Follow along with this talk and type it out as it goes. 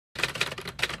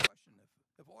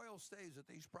oil stays at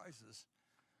these prices,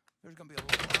 there's going to be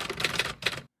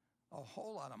a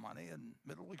whole lot of money, and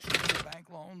it'll extend bank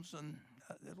loans, and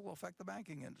it'll affect the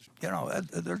banking industry. You know,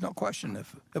 there's no question.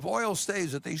 If oil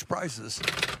stays at these prices,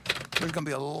 there's going to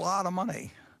be a lot of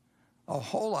money, a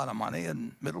whole lot of money,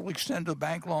 and it'll extend to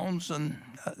bank loans, and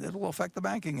it'll affect the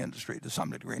banking industry to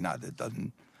some degree. Not it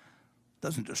doesn't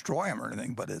destroy them or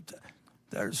anything, but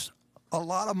there's a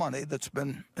lot of money that's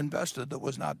been invested that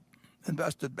was not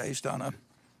invested based on a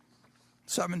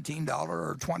 $17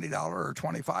 or $20 or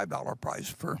 $25 price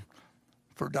for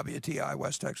WTI,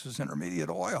 West Texas Intermediate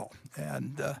oil.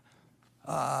 And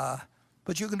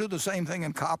but you can do the same thing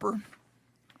in copper.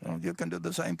 You know, you can do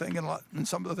the same thing in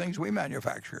some of the things we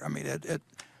manufacture. I mean,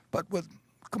 but with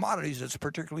commodities, it's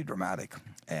particularly dramatic.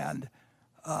 And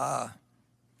you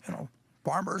know,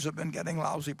 farmers have been getting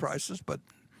lousy prices, but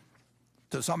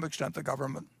to some extent, the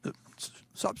government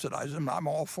subsidizes them. I'm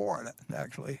all for it,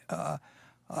 actually.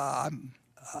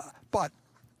 But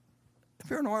if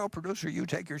you're an oil producer, you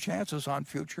take your chances on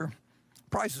future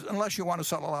prices, unless you want to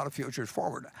sell a lot of futures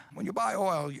forward. When you buy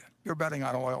oil, you're betting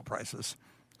on oil prices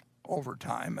over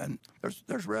time, and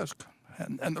there's risk.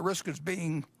 And the risk is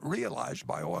being realized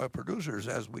by oil producers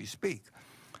as we speak.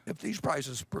 If these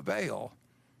prices prevail,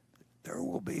 there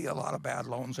will be a lot of bad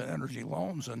loans and energy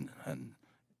loans, and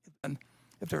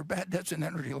if there are bad debts in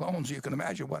energy loans, you can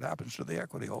imagine what happens to the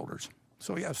equity holders.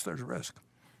 So yes, there's risk.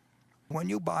 When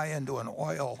you buy into an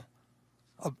oil,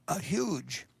 a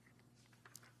huge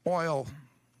oil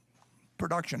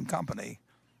production company,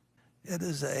 it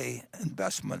is an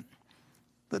investment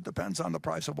that depends on the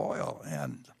price of oil,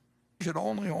 and you should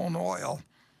only own oil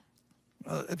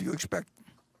if you expect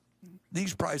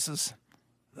these prices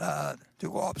to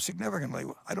go up significantly.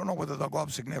 I don't know whether they'll go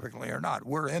up significantly or not.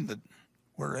 We're in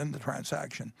the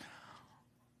transaction.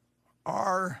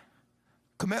 Our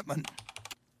commitment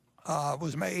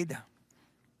was made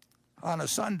on a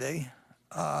Sunday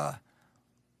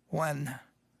when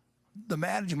the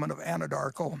management of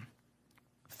Anadarko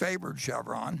favored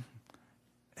Chevron,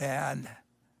 and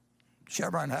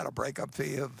Chevron had a breakup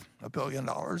fee of $1 billion,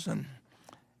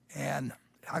 and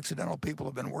Occidental people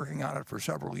have been working on it for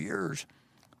several years,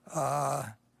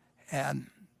 and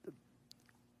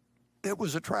it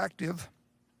was attractive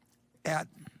at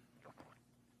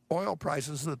oil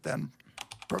prices that then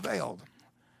prevailed.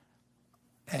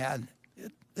 And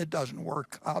it doesn't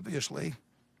work, obviously.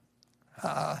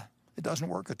 It doesn't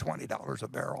work at $20 a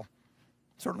barrel.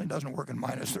 Certainly doesn't work at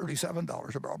minus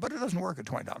 $37 a barrel, but it doesn't work at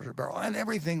 $20 a barrel. And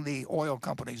everything the oil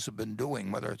companies have been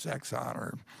doing, whether it's Exxon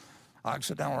or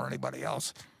Occidental or anybody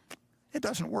else, it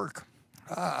doesn't work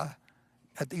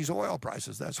at these oil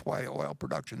prices. That's why oil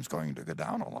production is going to go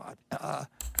down a lot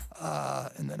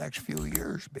in the next few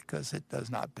years, because it does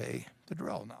not pay to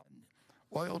drill now.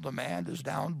 Oil demand is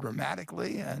down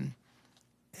dramatically, and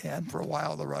for a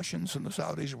while the Russians and the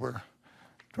Saudis were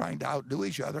trying to outdo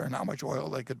each other in how much oil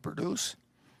they could produce.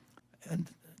 And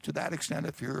to that extent,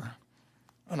 if you're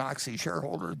an OXY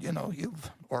shareholder, you know,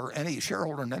 or any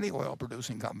shareholder in any oil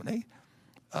producing company,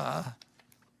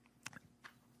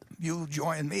 you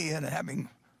join me in having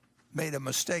made a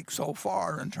mistake so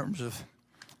far in terms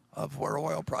of where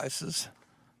oil prices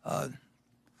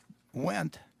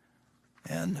went,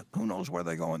 and who knows where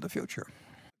they go in the future.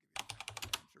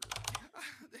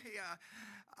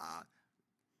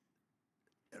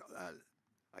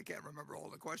 I can't remember all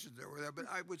the questions that were there, but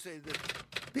I would say that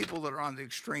people that are on the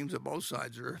extremes of both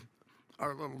sides are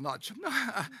a little nuts.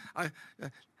 I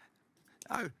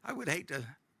would hate to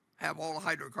have all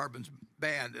hydrocarbons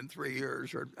banned in 3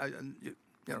 years, or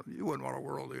you wouldn't want a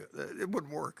world, it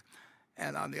wouldn't work.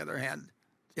 And on the other hand,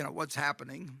 you know, what's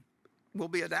happening will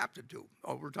be adapted to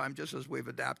over time, just as we've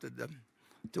adapted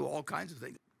to all kinds of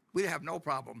things. We have no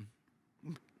problem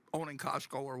owning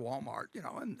Costco or Walmart, you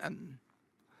know, and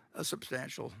a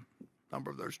substantial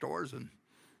number of their stores, and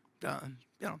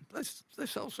you know, they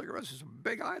sell cigarettes. It's a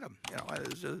big item, you know.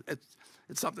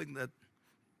 It's something that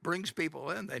brings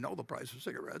people in. They know the price of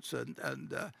cigarettes, and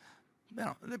you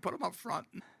know, they put them up front.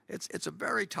 It's a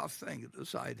very tough thing to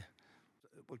decide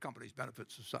what companies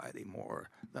benefit society more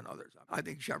than others. I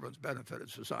think Chevron's benefited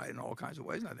society in all kinds of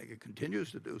ways, and I think it continues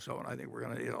to do so. And I think we're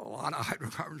going to need a lot of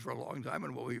hydrocarbons for a long time,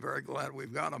 and we'll be very glad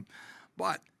we've got them.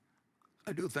 But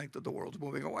I do think that the world's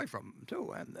moving away from them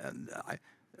too, and I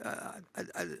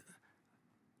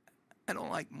don't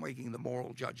like making the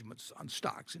moral judgments on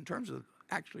stocks in terms of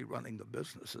actually running the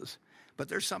businesses. But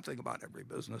there's something about every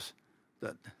business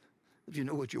that if you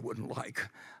knew what you wouldn't like,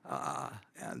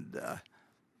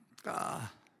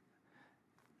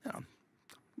 you know,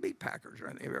 meat packers or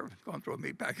anything. Have you ever gone through a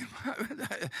meat packing?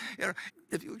 You know,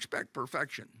 if you expect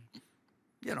perfection,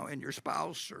 in your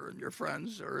spouse or in your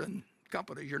friends or in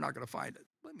companies, you're not going to find it.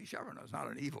 Believe me, Chevron is not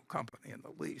an evil company in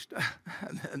the least.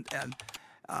 and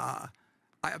I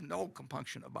have no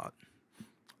compunction about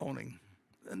owning,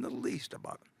 in the least,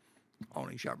 about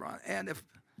owning Chevron. And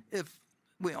if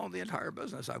we own the entire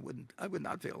business, I would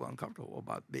not feel uncomfortable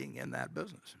about being in that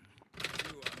business.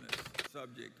 You on this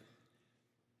subject.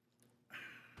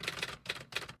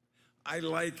 I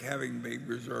like having big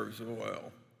reserves of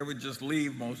oil. I would just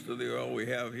leave most of the oil we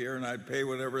have here, and I'd pay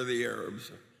whatever the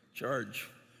Arabs charge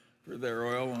for their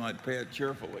oil, and I'd pay it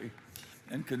cheerfully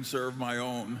and conserve my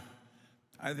own.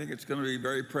 I think it's going to be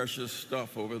very precious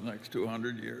stuff over the next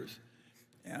 200 years.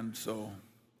 And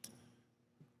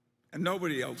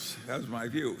nobody else has my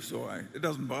view, so it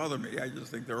doesn't bother me. I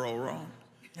just think they're all wrong.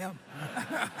 Yeah.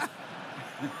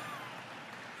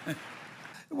 It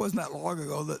wasn't that long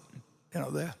ago that,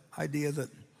 the idea that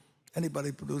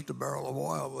anybody produced a barrel of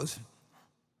oil was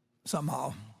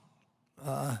somehow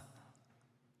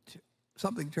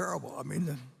something terrible. I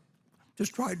mean,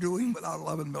 just try doing without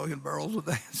 11 million barrels a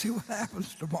day and see what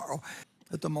happens tomorrow.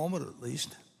 At the moment, at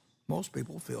least, most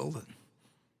people feel that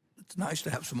it's nice to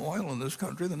have some oil in this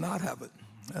country than not have it.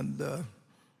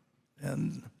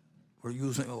 And we're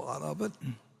using a lot of it.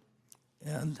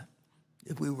 And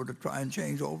if we were to try and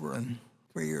change over in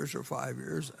 3 years or 5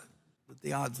 years,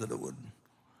 the odds that it would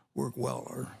work well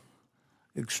are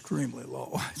extremely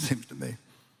low, it seems to me.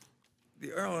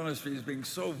 The oil industry is being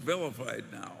so vilified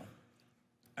now.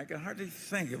 I can hardly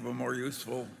think of a more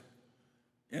useful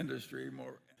industry,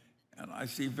 and I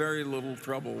see very little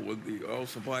trouble with the oil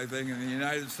supply thing in the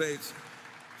United States.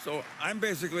 So I'm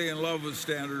basically in love with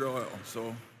Standard Oil.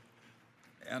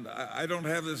 And I don't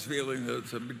have this feeling that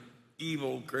it's an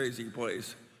evil, crazy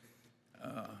place.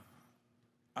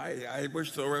 I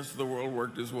wish the rest of the world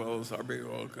worked as well as our big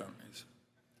oil companies.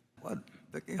 What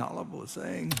Vicki Hollop was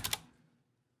saying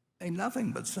ain't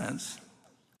nothing but sense.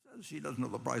 She doesn't know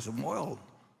the price of oil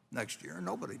next year.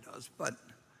 Nobody does. But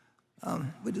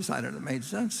we decided it made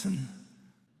sense, and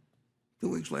 2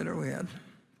 weeks later we had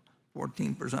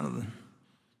 14%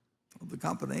 of the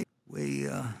company. We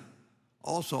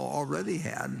also already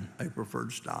had a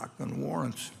preferred stock and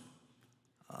warrants.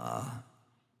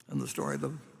 And the story of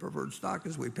the preferred stock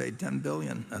is we paid $10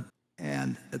 billion.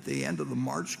 And at the end of the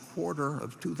March quarter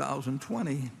of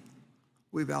 2020,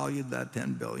 we valued that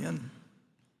 $10 billion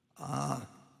for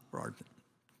our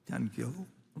 10Q.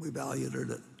 We valued it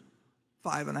at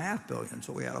 $5.5 billion.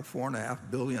 So we had a $4.5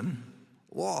 billion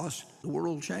loss. The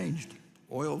world changed.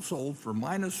 Oil sold for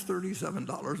minus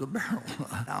 $37 a barrel.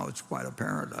 Now it's quite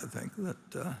apparent, I think,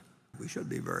 that we should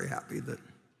be very happy that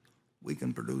we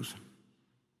can produce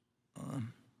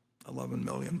 11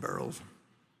 million barrels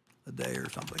a day or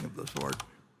something of the sort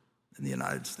in the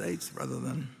United States, rather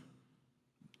than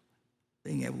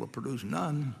being able to produce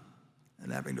none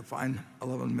and having to find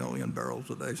 11 million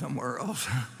barrels a day somewhere else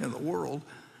in the world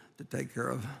to take care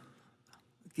of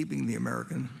keeping the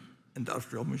American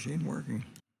industrial machine working.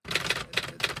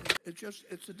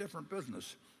 It's a different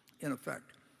business, in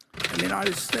effect. In the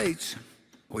United States,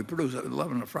 we produce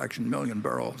 11 and a fraction million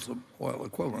barrels of oil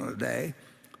equivalent a day,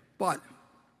 but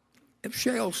if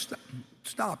shale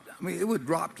stopped, I mean, it would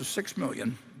drop to 6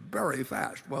 million very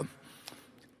fast. Well,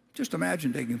 just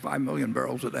imagine taking 5 million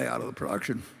barrels a day out of the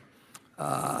production.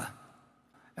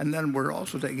 And then we're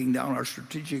also taking down our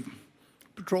strategic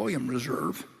petroleum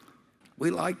reserve. We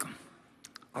like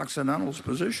Occidental's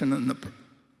position in the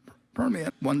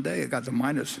Permian. One day it got to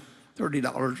minus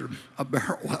 $30 a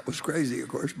barrel. That was crazy, of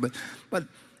course. But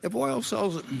if oil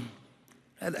sells it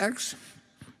at X,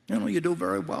 you do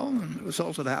very well, and if it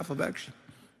sells at half of X,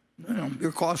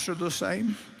 your costs are the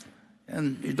same,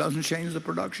 and it doesn't change the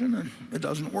production, and it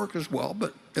doesn't work as well,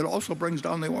 but it also brings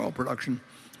down the oil production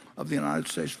of the United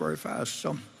States very fast.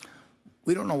 So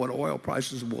we don't know what oil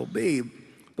prices will be,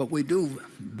 but we do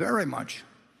very much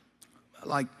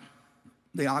like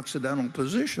the Occidental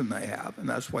position they have, and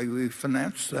that's why we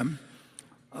financed them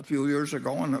a few years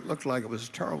ago, and it looked like it was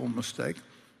a terrible mistake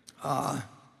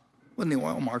when the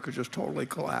oil market just totally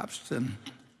collapsed, and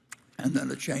then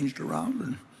it changed around,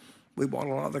 and we bought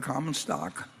a lot of the common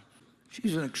stock.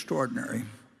 She's an extraordinary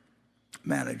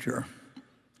manager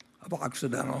of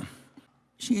Occidental.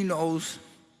 She knows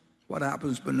what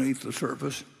happens beneath the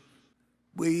surface.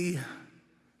 We,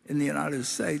 in the United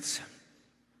States,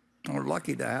 are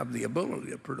lucky to have the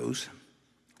ability to produce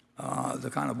the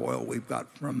kind of oil we've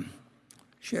got from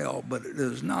shale, but it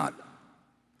is not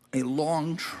a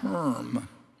long-term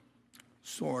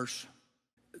source.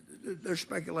 There's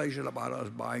speculation about us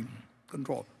buying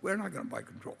control. We're not going to buy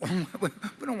control. We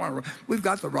don't want to. We've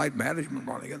got the right management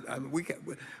running it. I mean,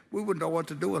 we wouldn't know what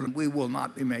to do with it. We will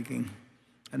not be making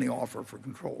any offer for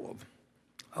control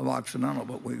of Occidental,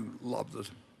 but we love the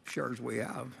shares we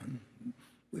have, and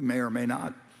we may or may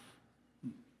not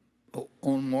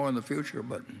own more in the future,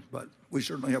 but we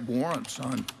certainly have warrants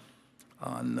on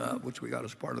which we got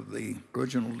as part of the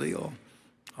original deal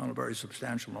on a very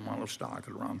substantial amount of stock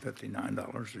at around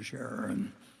 $59 a share,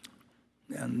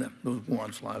 and those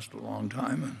warrants last a long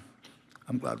time, and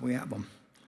I'm glad we have them.